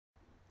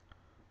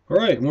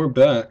Alright, we're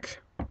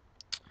back.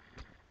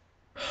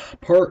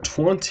 Part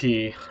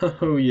 20.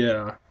 Oh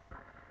yeah.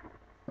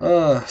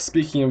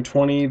 Speaking of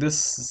 20,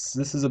 this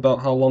is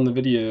about how long the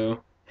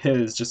video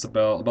is, just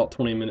about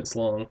 20 minutes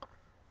long.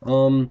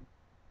 Um,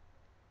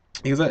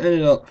 because I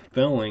ended up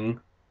failing,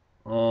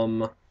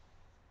 um,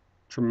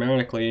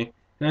 dramatically.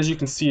 And as you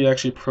can see, I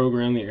actually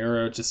programmed the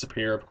arrow to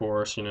disappear, of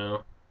course, you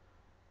know.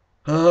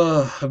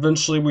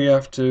 Eventually we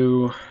have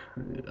to,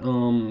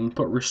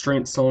 put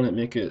restraints on it,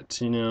 make it,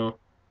 you know,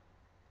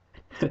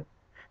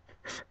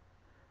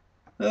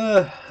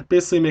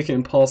 basically make it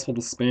impossible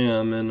to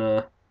spam,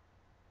 and,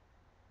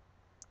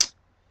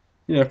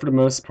 yeah, for the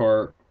most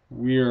part,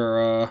 we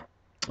are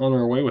on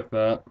our way with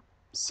that.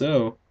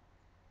 So,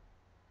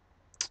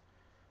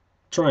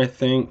 trying to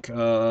think,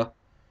 for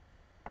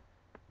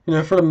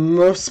the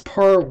most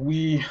part,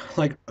 we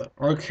like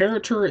our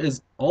character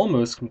is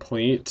almost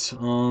complete.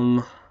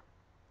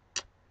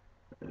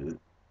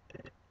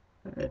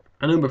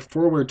 I know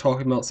before we were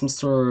talking about some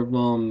sort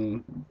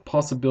of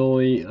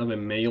possibility of a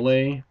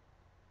melee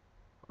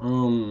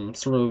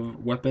sort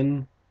of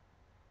weapon,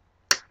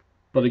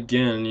 but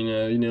again,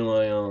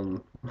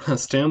 my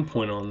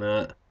standpoint on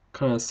that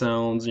kind of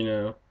sounds,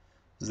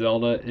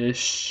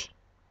 Zelda-ish.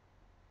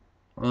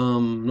 Not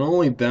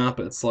only that,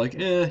 but it's like,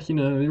 you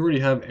already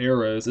have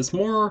arrows. It's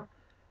more,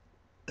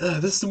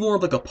 this is more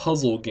of like a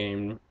puzzle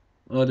game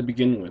to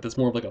begin with. It's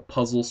more of like a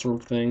puzzle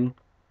sort of thing.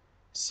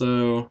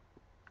 So,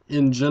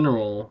 in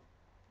general,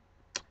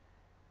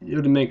 it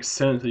would make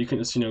sense that you can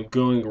just,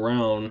 going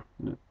around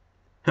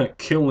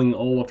killing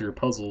all of your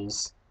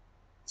puzzles.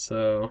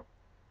 So,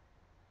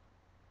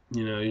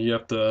 you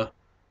have to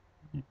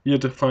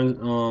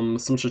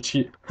find some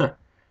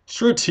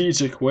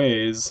strategic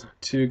ways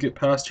to get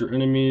past your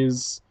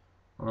enemies,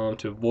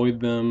 to avoid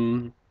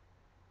them,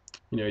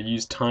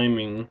 use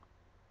timing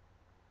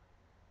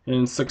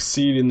and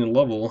succeed in the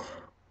level.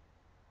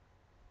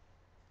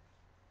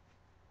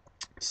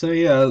 So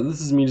yeah,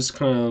 this is me just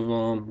kind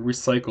of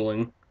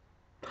recycling.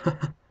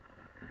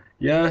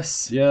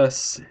 Yes,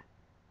 yes,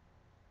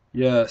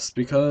 yes,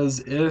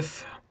 because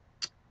if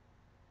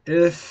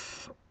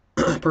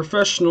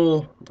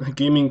professional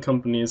gaming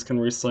companies can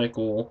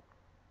recycle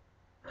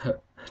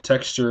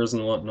textures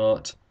and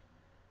whatnot,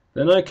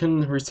 then I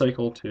can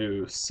recycle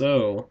too.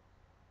 So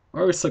I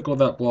recycled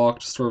that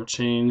block to sort of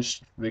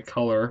change the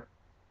color.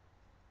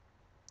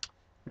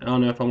 I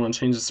don't know if I'm going to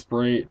change the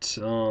sprite,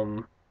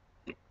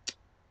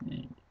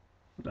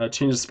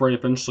 change the sprite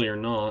eventually or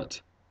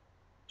not.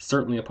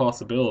 Certainly a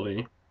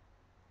possibility.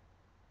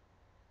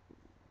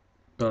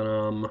 But,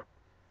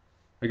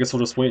 I guess we'll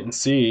just wait and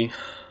see.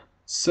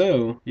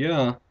 So,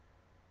 yeah,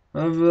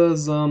 I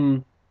was,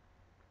 kind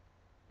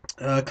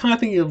of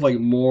thinking of, like,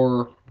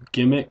 more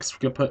gimmicks we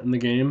could put in the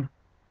game.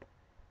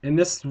 And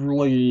this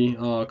really,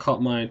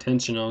 caught my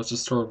attention. I was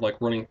just sort of,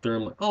 like, running through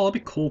and like, oh, it'd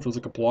be cool if there was,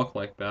 like, a block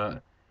like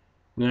that.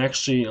 And I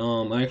actually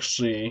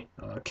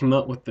came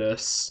up with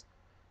this,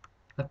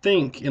 I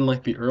think, in,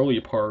 like, the early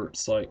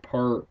parts, like,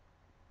 part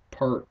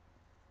 4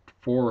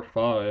 or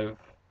 5,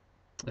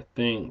 I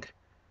think.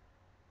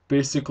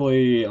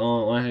 Basically,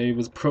 I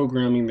was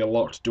programming the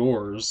locked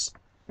doors,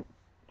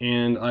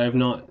 and I have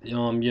not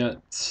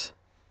yet.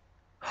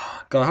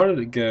 God, how did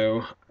it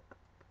go?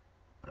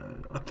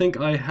 I think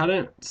I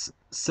hadn't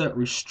set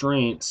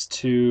restraints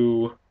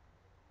to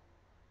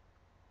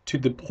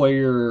the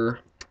player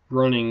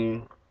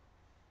running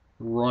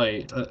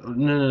right.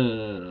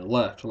 No,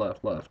 left,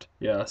 left, left.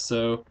 Yeah,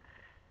 so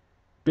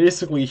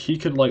basically he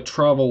could like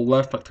travel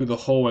left like through the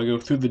hallway, go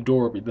through the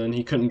door, but then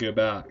he couldn't go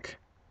back.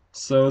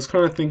 So I was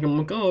kind of thinking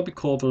like, oh, it'd be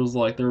cool if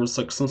there was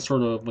like some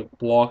sort of like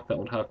block that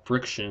would have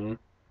friction,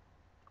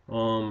 that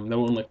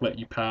wouldn't like let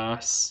you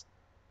pass,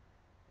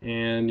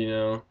 and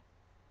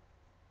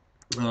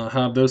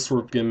have those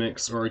sort of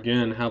gimmicks, or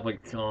again have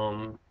like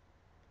a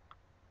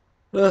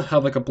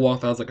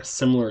block that has like a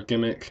similar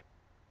gimmick.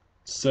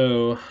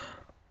 So,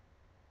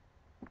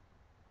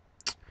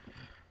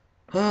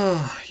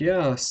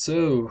 yeah.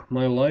 So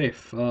my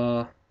life,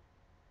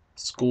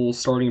 school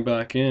starting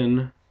back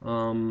in.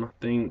 I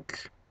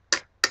think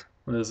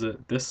what is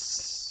it?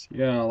 This,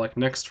 yeah, like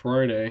next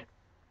Friday.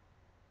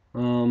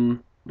 Yeah,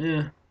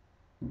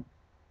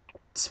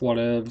 it's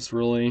whatevs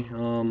really.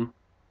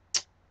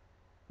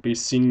 Be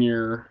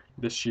senior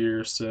this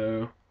year,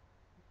 so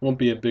won't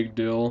be a big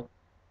deal.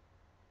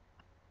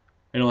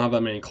 I don't have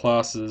that many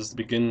classes to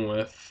begin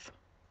with,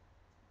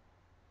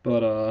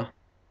 but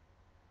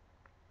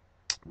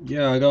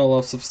yeah, I got a lot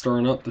of stuff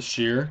starting up this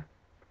year.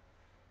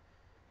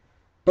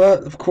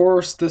 But of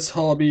course, this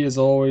hobby is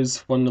always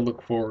fun to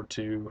look forward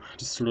to.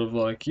 Just sort of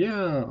like,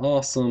 yeah,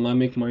 awesome, I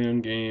make my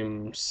own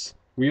games.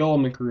 We all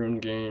make our own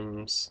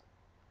games.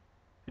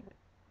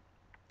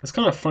 It's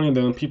kind of funny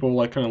though when people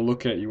like kind of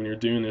look at you when you're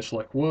doing this,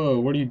 like, whoa,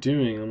 what are you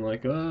doing? I'm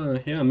like,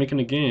 yeah, I'm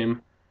making a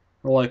game.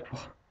 They're like,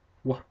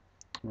 what?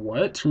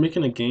 You're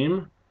making a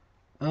game?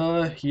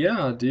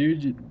 Yeah,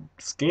 dude,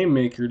 it's Game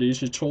Maker, dude, you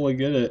should totally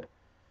get it.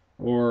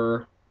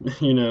 Or,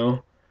 you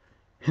know,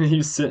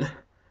 you sit.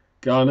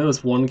 God, I know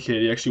this one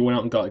kid. He actually went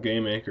out and got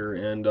Game Maker,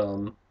 and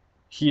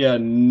he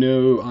had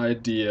no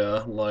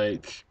idea,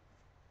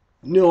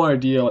 no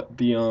idea,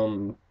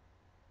 like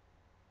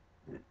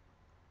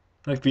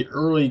the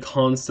early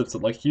concepts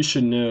that like you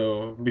should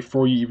know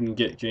before you even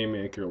get Game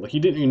Maker. Like he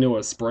didn't even know what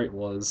a sprite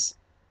was,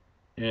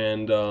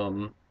 and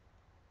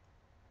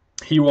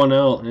he went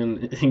out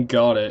and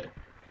got it.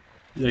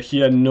 Yeah, he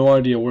had no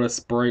idea what a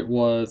sprite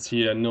was.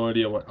 He had no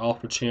idea what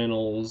alpha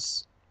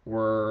channels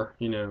were.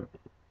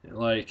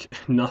 Like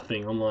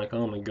nothing. I'm like,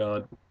 oh my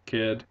god,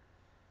 kid.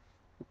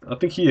 I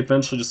think he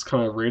eventually just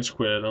kind of rage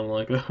quit. I'm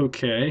like,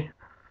 okay.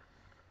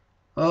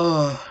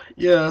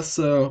 Yeah.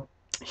 So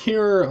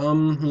here,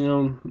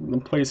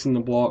 I'm placing the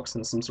blocks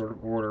in some sort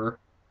of order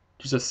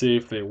just to see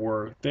if they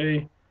work.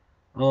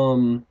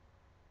 Um,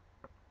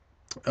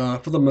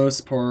 for the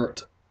most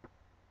part,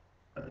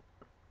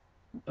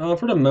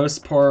 for the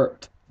most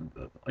part,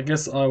 I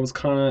guess I was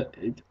kind of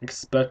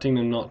expecting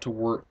them not to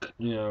work,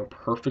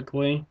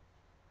 perfectly.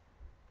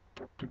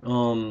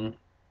 Um,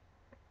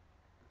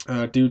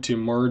 due to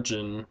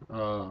margin.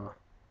 Uh,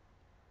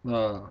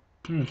 God,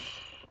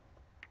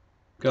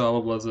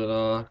 what was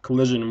it?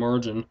 Collision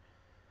margin.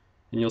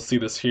 And you'll see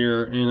this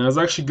here. And I was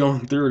actually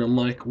going through it. I'm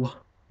like,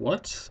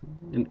 what?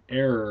 An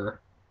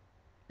error.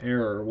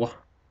 Error. What?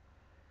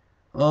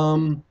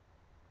 Um,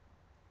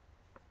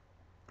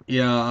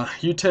 yeah,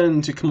 you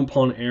tend to come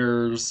upon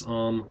errors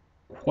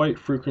quite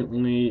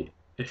frequently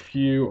if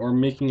you are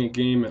making a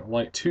game at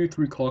like 2,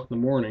 3 o'clock in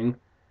the morning.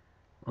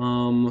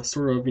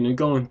 Sort of,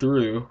 going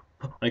through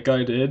like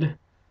I did.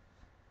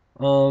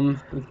 Kind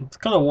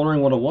of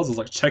wondering what it was. I was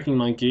like checking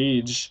my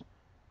gauge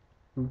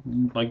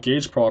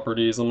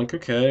properties. I'm like,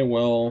 okay,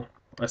 well,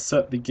 I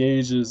set the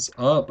gauges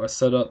up. I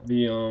set up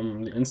the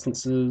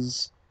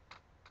instances.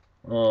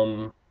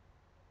 Um,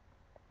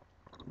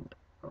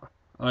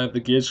 I have the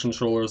gauge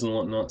controllers and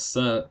whatnot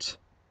set.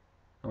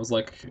 I was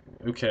like,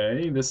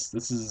 okay, this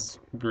is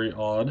very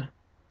odd.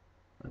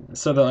 It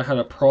said that I had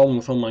a problem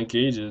with all my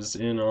gauges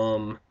in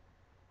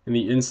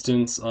the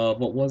instance of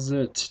what was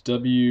it?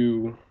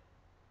 In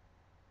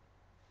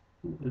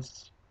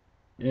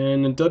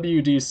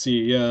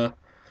WDC, yeah.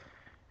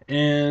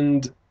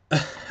 And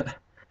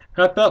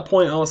at that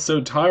point, I was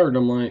so tired.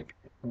 I'm like,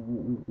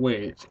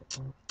 wait,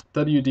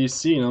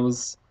 WDC, and I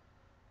was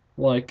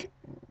like,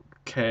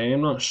 okay,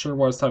 I'm not sure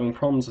why I was having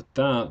problems with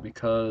that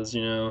because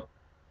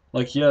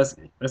like yes,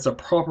 it's a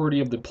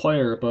property of the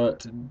player,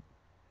 but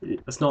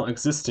it's not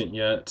existent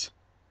yet.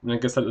 And I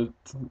guess that you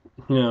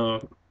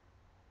know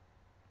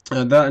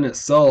that in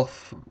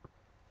itself,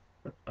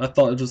 I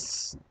thought it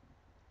just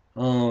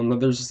that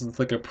there's just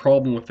like a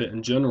problem with it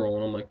in general,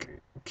 and I'm like,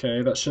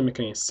 okay, that shouldn't make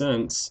any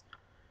sense.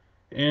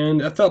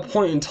 And at that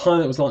point in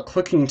time, it was not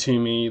clicking to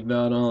me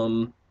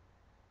that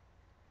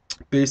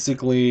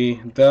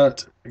basically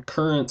that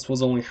occurrence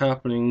was only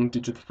happening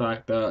due to the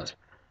fact that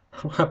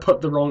I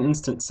put the wrong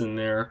instance in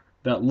there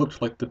that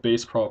looked like the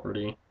base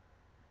property.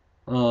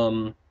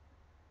 Um,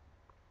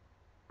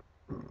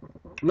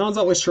 Not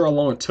exactly sure how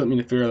long it took me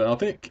to figure that out.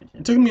 I think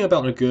it took me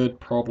about a good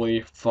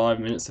probably 5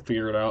 minutes to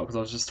figure it out because I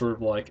was just sort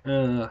of like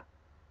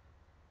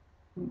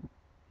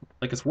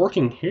it's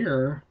working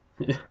here,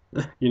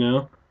 you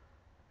know?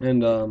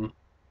 And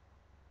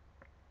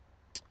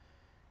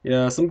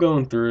yeah, so I'm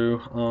going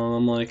through.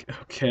 I'm like,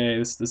 okay,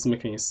 this doesn't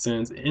make any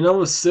sense. And I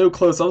was so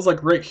close. I was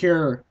like right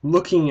here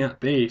looking at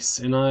base,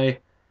 and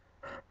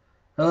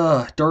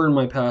darn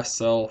my past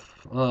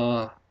self.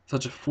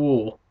 Such a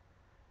fool.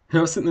 And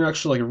I was sitting there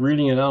actually like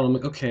reading it out. I'm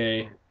like,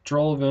 okay,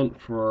 draw event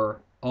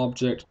for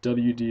object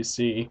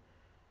WDC,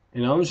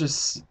 and I was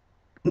just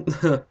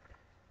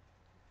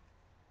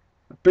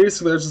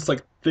basically I was just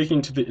like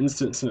thinking to the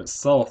instance in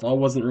itself. I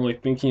wasn't really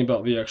thinking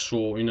about the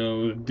actual,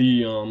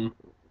 the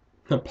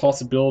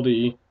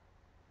possibility,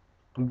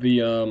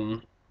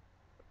 the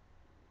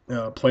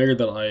player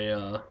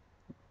that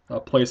I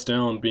placed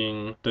down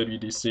being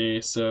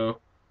WDC. So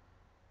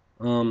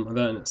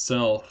that in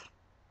itself.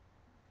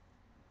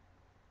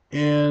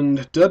 And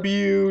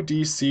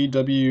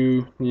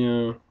WDCW,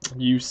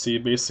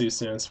 UC basically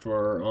stands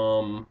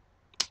for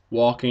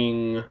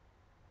walking,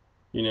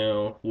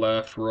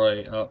 left,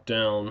 right, up,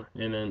 down,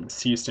 and then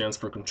C stands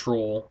for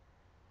control.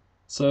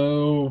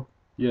 So,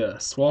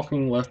 yes,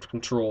 walking left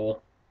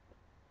control.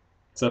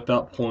 So at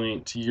that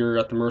point, you're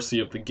at the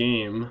mercy of the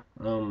game.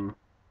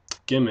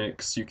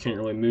 Gimmicks, you can't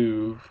really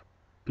move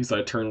because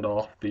I turned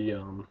off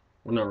well,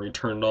 not really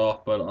turned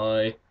off, but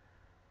I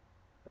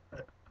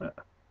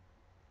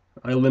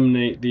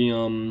eliminate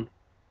the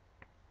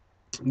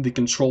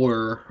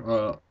controller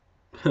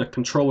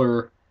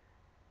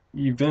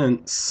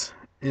events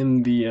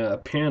in the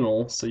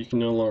panel, so you can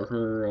no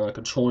longer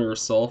control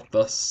yourself,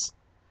 thus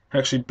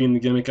actually being the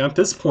gimmick. At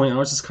this point, I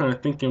was just kind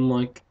of thinking,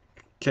 like,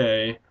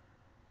 okay,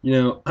 you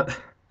know,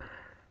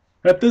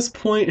 at this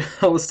point,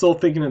 I was still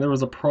thinking that there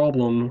was a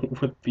problem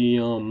with the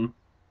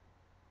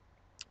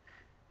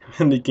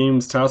in the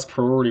game's task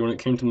priority when it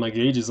came to my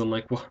gauges. I'm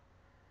like, well,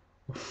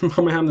 why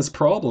am I having this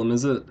problem?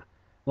 Is it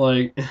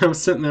like I'm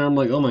sitting there? I'm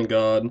like, oh my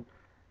god.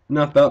 And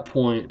at that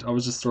point, I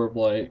was just sort of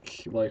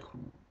like,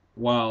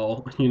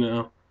 wow,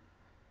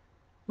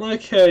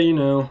 like, hey,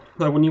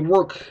 like when you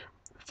work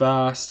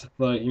fast,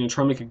 like,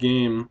 try to make a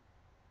game,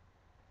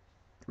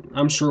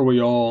 I'm sure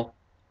we all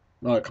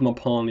come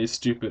upon these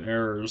stupid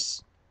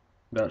errors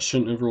that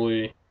shouldn't have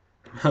really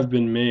have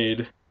been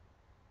made,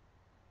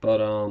 but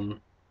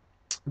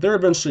they're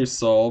eventually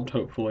solved,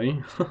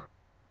 hopefully.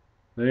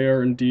 They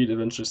are indeed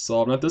eventually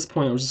solved. And at this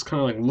point, I was just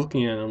kind of like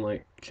looking at them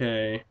like,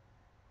 okay,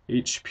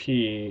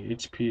 HP,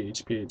 HP,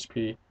 HP,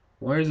 HP.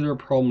 Why is there a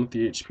problem with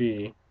the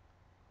HP?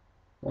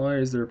 Why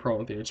is there a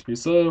problem with the HP?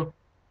 So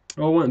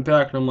I went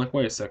back and I'm like,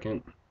 wait a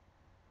second.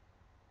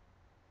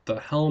 The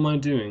hell am I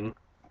doing?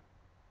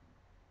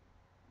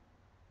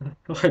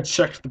 I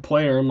checked the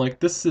player. I'm like,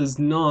 this is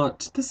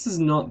not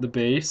the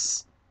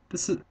base.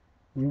 This is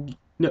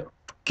no.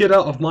 Get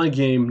out of my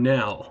game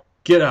now.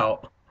 Get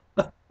out.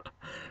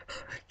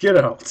 Get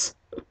out.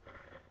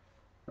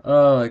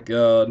 Oh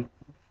god.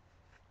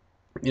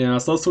 Yeah,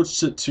 so I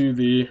switched it to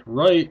the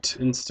right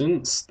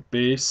instance, the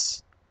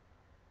base.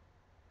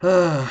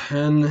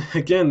 And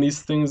again,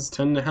 these things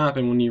tend to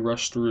happen when you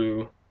rush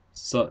through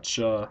such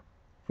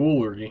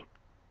foolery.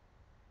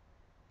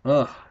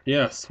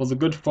 Yes, was a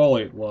good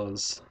folly it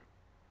was.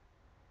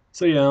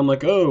 So yeah, I'm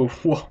like, oh,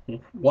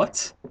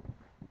 what?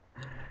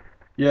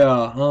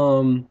 Yeah,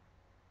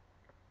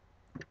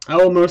 I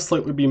will most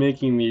likely be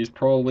making these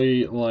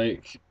probably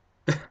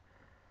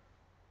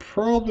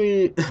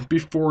probably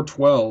before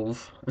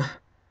 12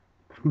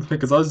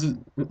 because I was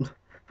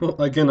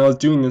again I was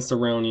doing this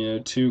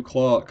around 2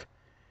 o'clock,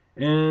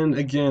 and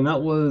again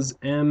that was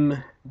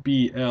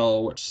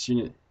MBL, which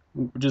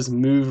is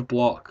move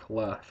block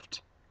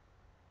left,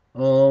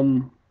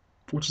 um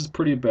which is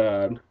pretty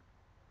bad.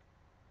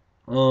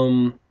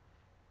 um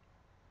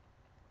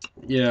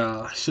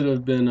yeah, should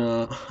have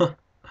been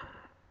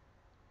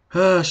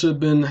should have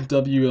been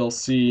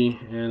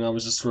WLC, and I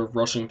was just sort of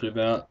rushing through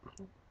that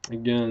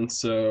again,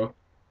 so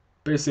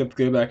basically I have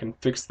to go back and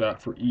fix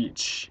that for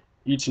each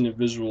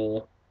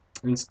individual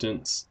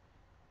instance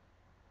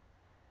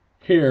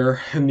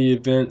here in the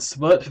events.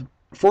 But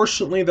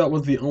fortunately that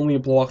was the only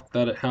block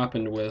that it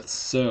happened with,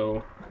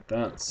 so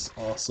that's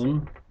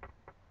awesome.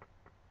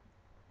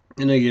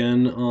 And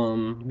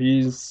again,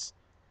 these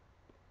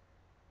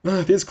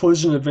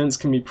collision events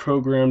can be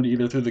programmed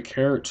either through the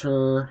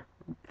character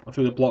or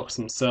through the blocks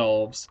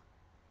themselves,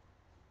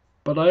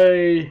 but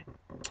I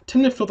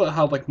tend to feel that I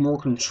have like more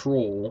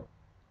control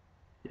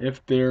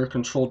if they're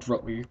controlled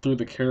directly through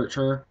the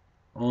character.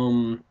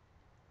 Um,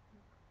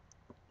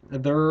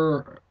 there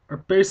are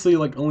basically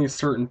like only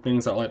certain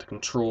things I like to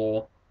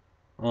control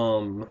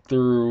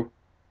through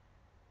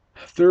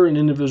an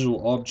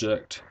individual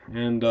object,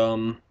 and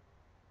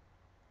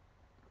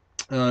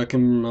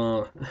can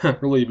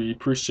really be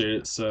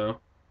appreciated. So,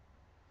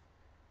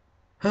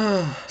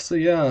 so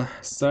yeah,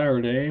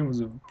 Saturday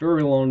was a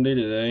very long day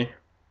today.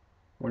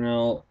 Went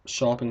out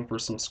shopping for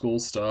some school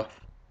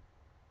stuff,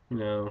 you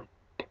know,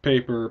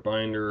 paper,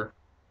 binder,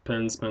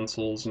 pens,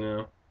 pencils,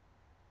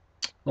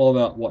 all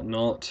that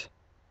whatnot.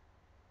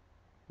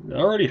 I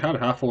already had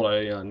half what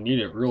I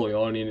needed, really.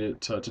 All I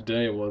needed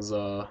today was,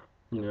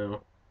 you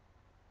know,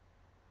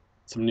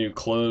 some new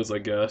clothes, I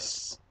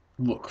guess.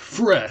 Look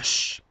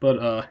fresh!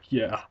 But,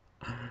 yeah.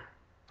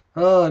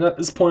 And at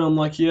this point, I'm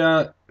like,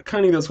 yeah, I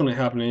kind of knew that's going to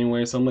happen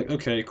anyway, so I'm like,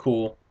 okay,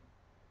 cool.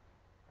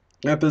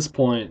 At this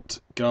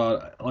point,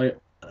 God,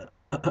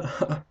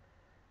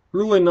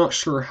 really not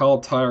sure how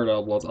tired I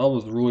was. I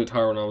was really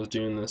tired when I was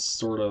doing this,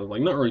 sort of.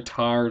 Like, not really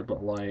tired,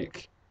 but,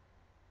 like,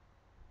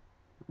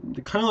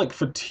 kind of like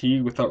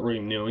fatigued without really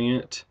knowing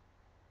it.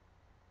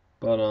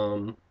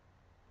 But,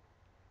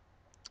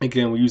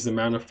 again, we use the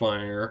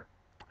magnifier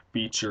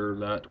feature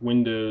that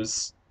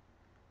Windows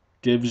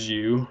gives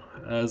you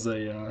as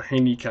a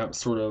handicap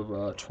sort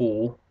of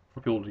tool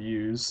for people to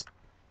use,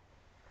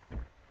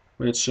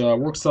 which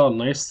works out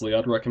nicely.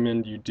 I'd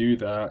recommend you do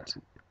that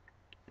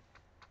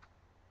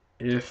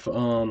if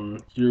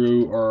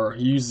you are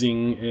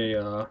using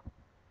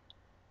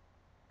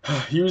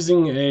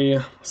a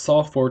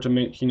software to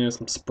make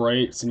some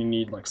sprites and you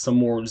need like some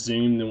more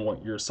zoom than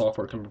what your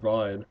software can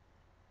provide.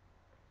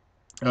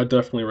 I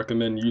definitely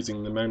recommend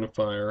using the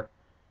magnifier.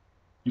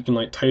 You can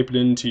like type it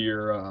into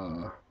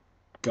your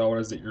God, what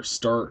is it? Your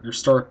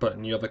start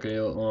button. You have like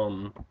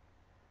a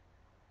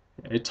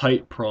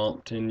type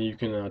prompt, and you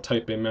can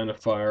type a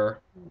magnifier.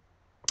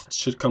 It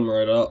should come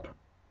right up.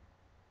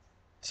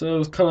 So I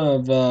was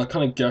kind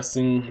of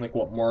guessing like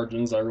what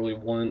margins I really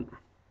want.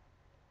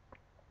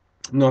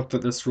 Not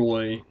that this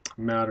really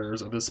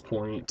matters at this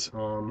point.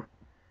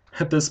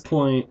 At this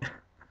point,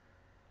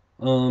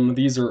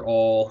 these are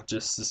all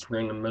just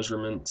random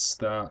measurements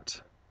that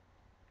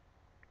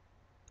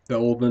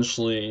will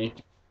eventually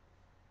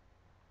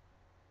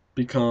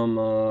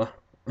become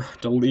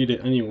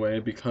deleted anyway,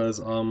 because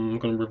I'm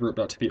going to revert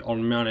back to the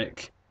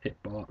automatic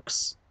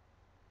hitbox.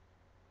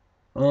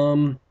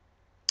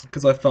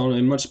 Because I found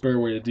a much better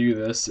way to do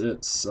this.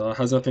 It's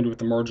has nothing to do with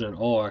the margin at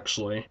all,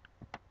 actually.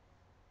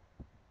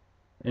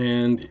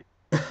 And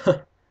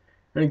and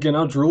again,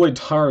 I was really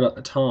tired at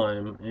the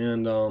time,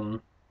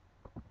 and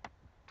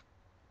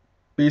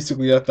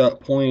basically at that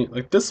point,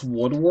 like this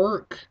would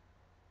work.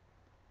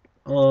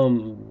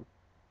 Um,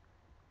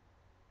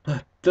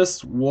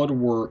 this would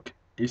work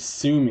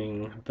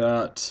assuming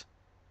that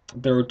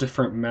there are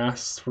different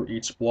masks for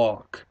each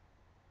block,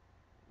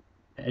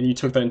 and you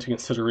took that into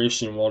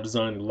consideration while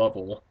designing the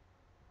level.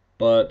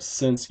 But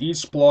since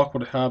each block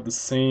would have the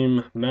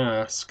same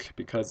mask,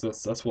 because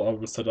that's what I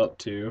was set up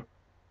to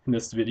in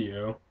this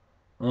video,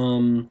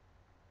 um,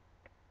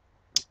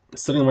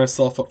 setting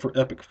myself up for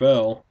epic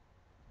fail,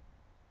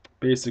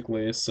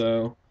 basically.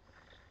 So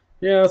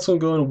yeah, let's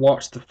go and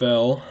watch the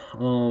fail.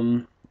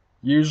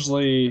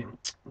 Usually,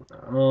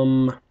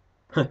 um,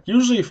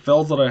 usually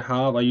fails that I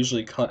have, I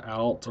usually cut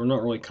out, or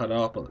not really cut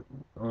out, but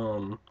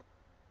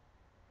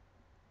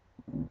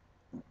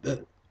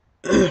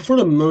for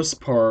the most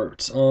part,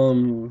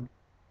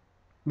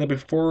 that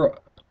before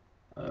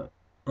uh,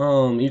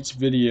 each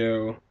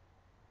video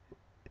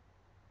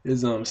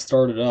is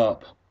started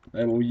up,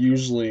 I will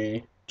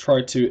usually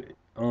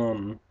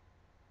um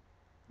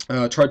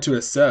try to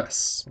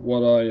assess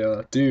what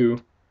I do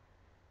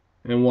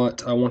and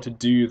what I want to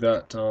do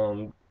that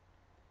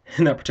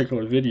in that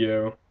particular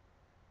video,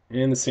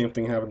 and the same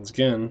thing happens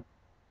again.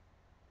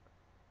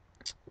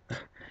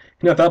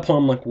 And at that point,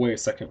 I'm like, wait a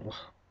second,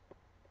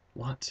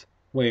 what?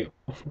 Wait,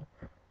 what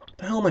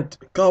the hell am I?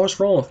 God, what's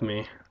wrong with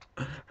me?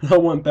 I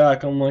went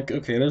back. I'm like,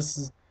 okay,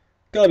 there's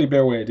gotta be a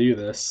better way to do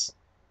this.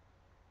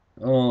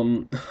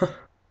 Um,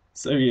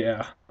 so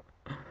yeah.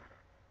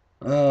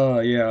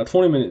 Yeah,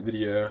 20-minute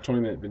video,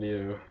 20-minute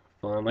video,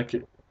 fine. Like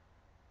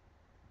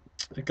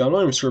I'm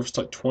not even sure if it's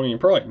like 20,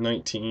 probably like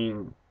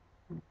 19,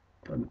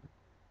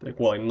 like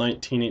what, like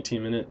 19,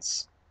 18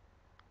 minutes.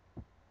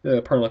 Yeah,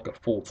 probably like a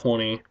full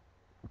 20.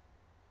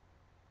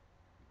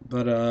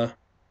 But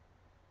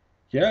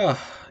yeah,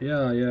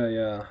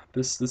 yeah.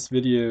 This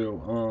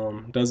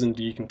video does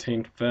indeed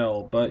contain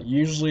fail, but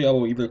usually I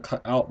will either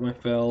cut out my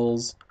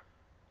fails,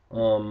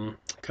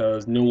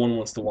 because no one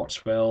wants to watch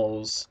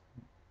fails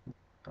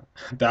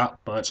that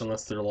much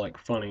unless they're like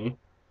funny.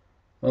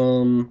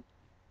 Um,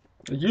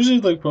 Usually,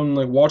 like when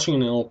like watching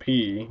an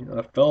LP,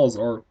 fails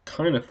are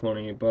kind of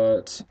funny,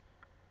 but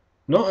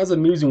not as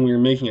amusing when you're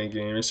making a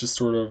game. It's just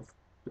sort of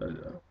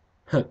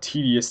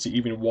tedious to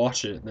even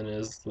watch it than it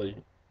is like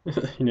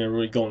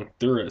really going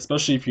through it.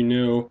 Especially if you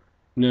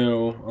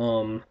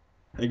know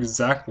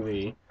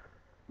exactly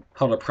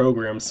how to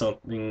program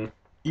something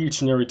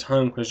each and every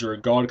time because you're a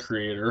god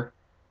creator.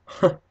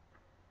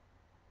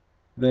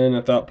 Then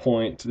at that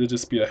point, it'd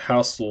just be a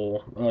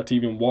hassle to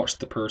even watch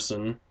the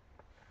person.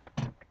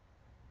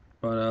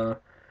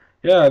 But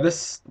yeah,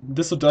 this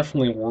would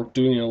definitely work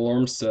doing an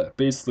alarm set.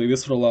 Basically,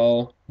 this would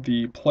allow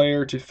the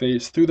player to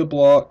phase through the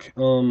block,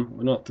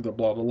 not through the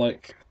block, but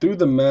like through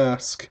the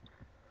mask,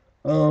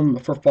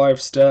 for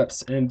 5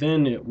 steps, and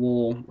then it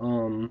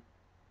will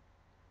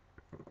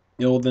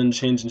then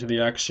change into the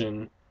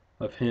action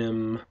of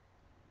him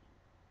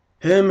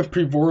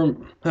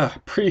preforming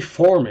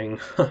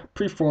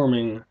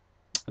preforming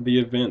the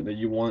event that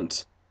you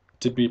want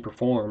to be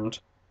performed.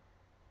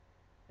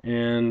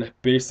 And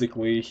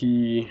basically,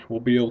 he will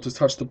be able to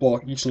touch the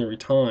block each and every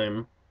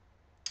time.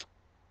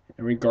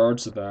 In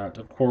regards to that,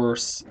 of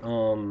course,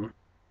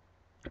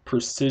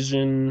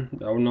 precision,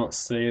 I would not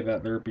say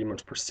that there would be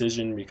much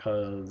precision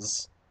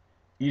because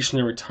each and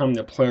every time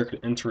the player could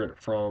enter it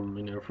from,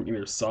 from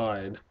either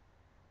side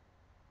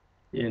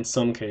in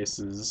some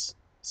cases.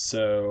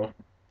 So,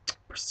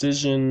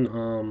 precision,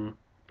 and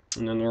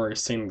I'm not already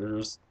saying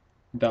there's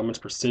that much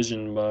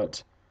precision,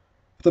 but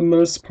for the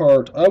most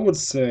part, I would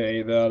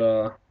say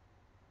that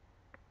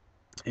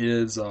it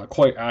is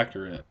quite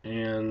accurate.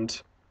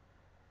 And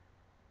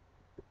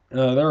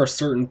there are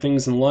certain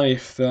things in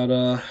life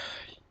that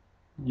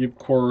you, of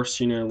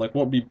course, like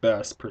what would be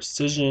best,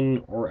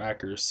 precision or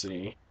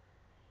accuracy?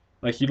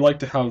 Like you'd like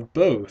to have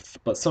both,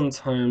 but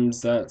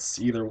sometimes that's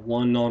either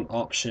one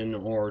non-option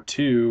or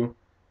two,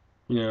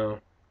 you know,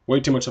 way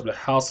too much of a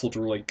hassle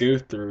to really go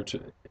through to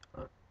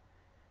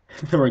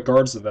in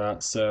regards to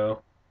that.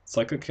 So it's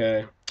like,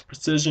 okay,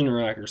 precision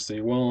or accuracy?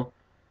 Well,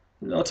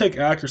 I'll take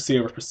accuracy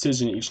over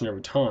precision each and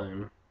every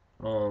time.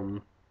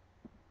 Um,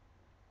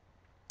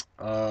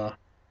 uh,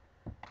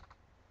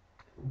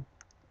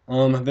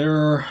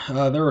 there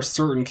are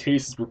certain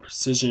cases where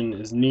precision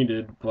is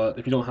needed, but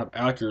if you don't have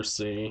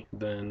accuracy,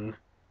 then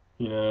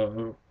you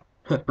know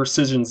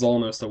precision's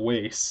almost a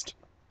waste.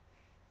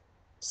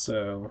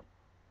 So,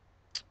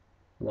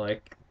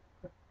 like,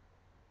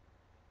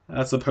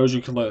 I suppose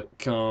you could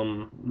like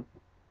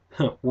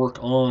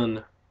work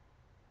on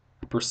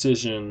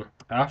precision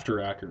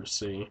after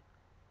accuracy.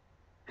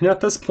 And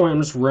at this point,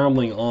 I'm just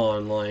rambling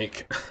on.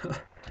 Like,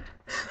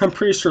 I'm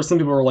pretty sure some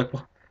people are like,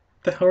 "What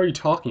the hell are you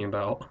talking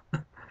about?"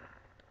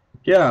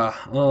 Yeah,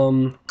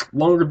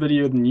 longer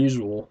video than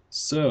usual.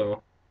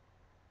 So,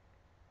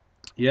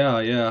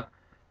 yeah.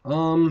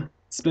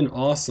 It's been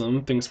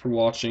awesome. Thanks for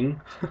watching.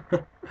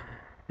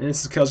 And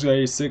this is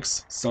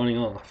Casual86 signing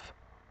off.